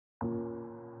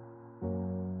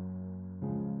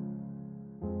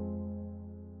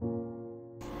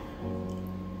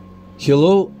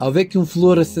Hello, a vacuum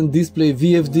fluorescent display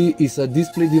VFD is a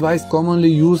display device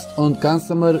commonly used on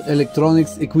consumer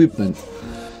electronics equipment.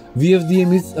 VFD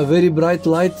emits a very bright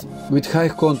light with high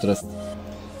contrast.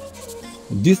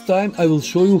 This time I will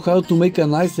show you how to make a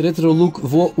nice retro look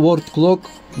word clock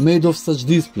made of such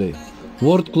display.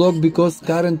 Word clock because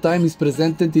current time is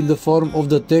presented in the form of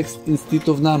the text instead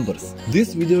of numbers.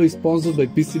 This video is sponsored by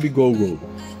PCB GoGo.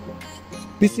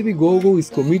 PCB GoGo is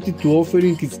committed to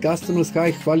offering its customers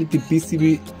high quality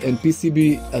PCB and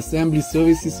PCB assembly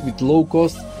services with low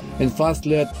cost and fast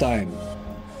layout time.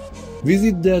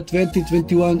 Visit the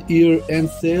 2021 year-end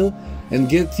sale and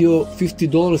get your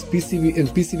 $50 PCB and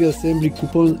PCB assembly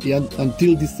coupon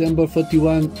until December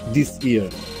 31 this year.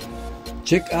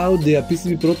 Check out their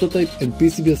PCB prototype and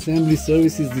PCB assembly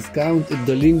services discount at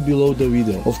the link below the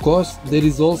video. Of course, there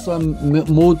is also a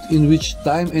mode in which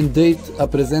time and date are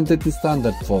presented in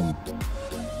standard form.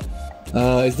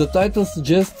 As the title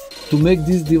suggests, to make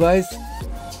the device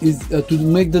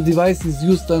is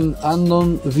used an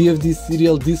unknown VFD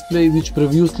serial display which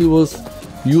previously was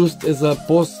used as a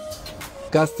POS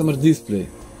customer display.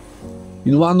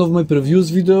 In one of my previous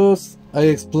videos, I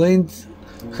explained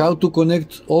how to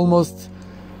connect almost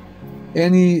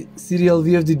any serial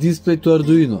VFD display to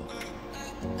Arduino.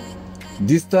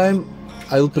 This time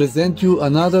I will present you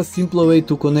another simpler way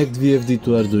to connect VFD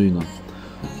to Arduino.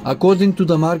 According to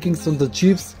the markings on the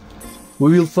chips,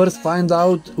 we will first find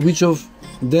out which of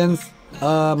them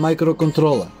are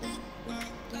microcontroller.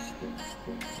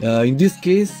 In this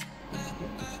case,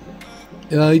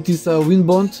 it is a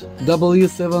Winbond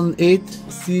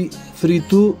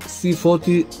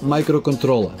W78C32C-40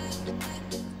 microcontroller.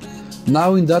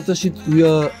 Now in Datasheet we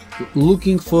are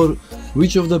looking for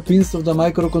which of the pins of the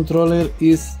microcontroller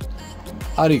is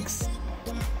RX.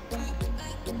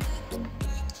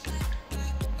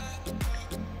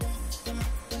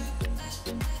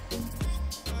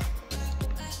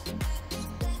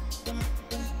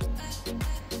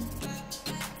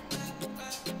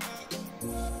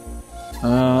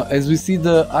 As we see,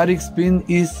 the RX pin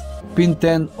is pin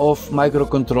 10 of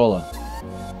microcontroller.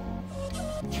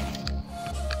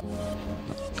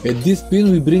 At this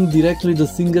pin we bring directly the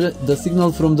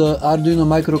signal from the Arduino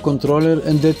microcontroller,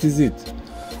 and that is it.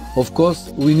 Of course,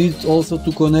 we need also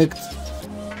to connect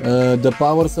the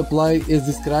power supply as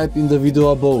described in the video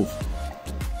above.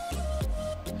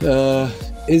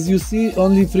 As you see,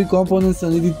 only 3 components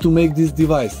are needed to make this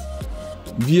device.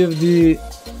 VFD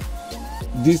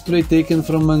display taken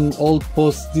from an old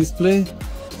POS display,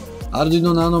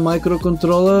 Arduino Nano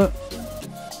microcontroller,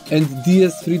 and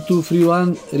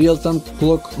DS3231 Real-time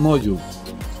clock module.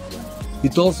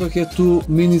 It also has 2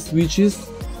 mini switches,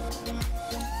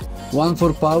 one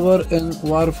for power and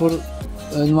one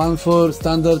for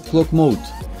standard clock mode.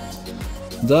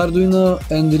 The Arduino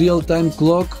and Real-time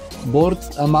clock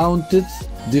boards are mounted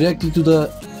directly to the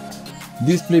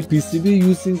display PCB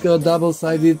using a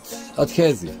double-sided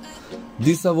adhesive.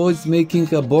 This avoids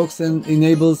making a box and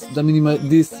enables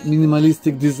this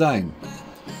minimalistic design.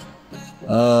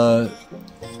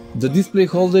 The display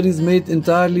holder is made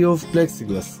entirely of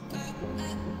Plexiglas.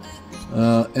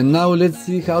 And now let's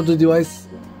see how the device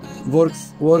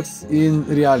works in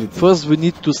reality. First we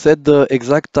need to set the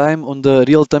exact time on the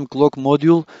real-time clock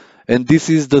module, and this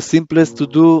is the simplest to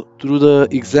do through the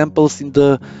examples in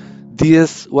the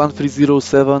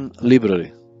DS1307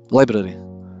 library.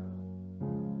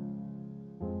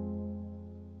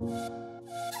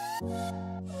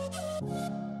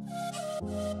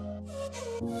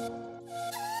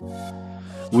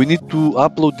 We need to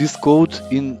upload this code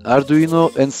in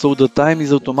Arduino, and so the time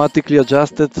is automatically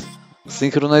adjusted,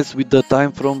 synchronized with the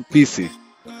time from PC.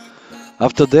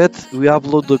 After that, we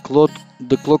upload the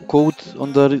clock code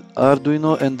on the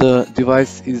Arduino and the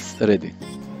device is ready.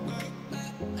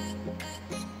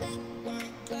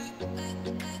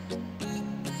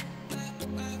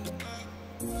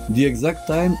 The exact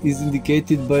time is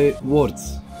indicated by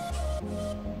words.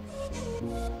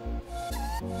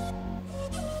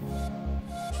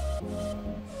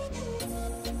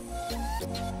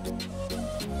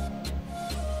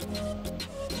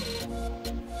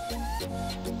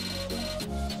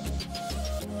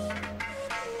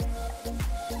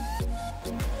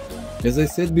 As I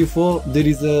said before, there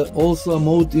is also a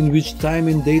mode in which time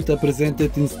and date are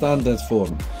presented in standard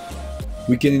form.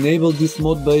 We can enable this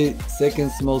mode by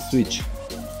second small switch.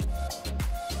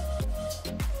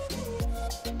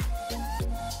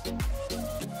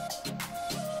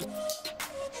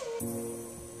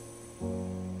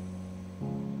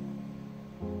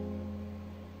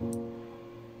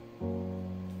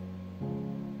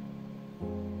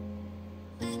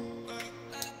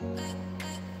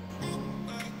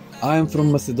 I am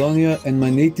from Macedonia and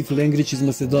my native language is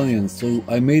Macedonian, so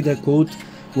I made a code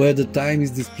where the time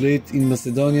is displayed in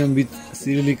Macedonian with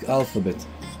Cyrillic alphabet.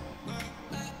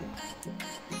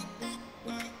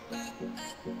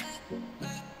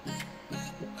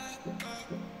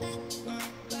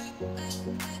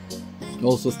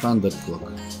 Also standard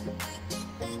clock.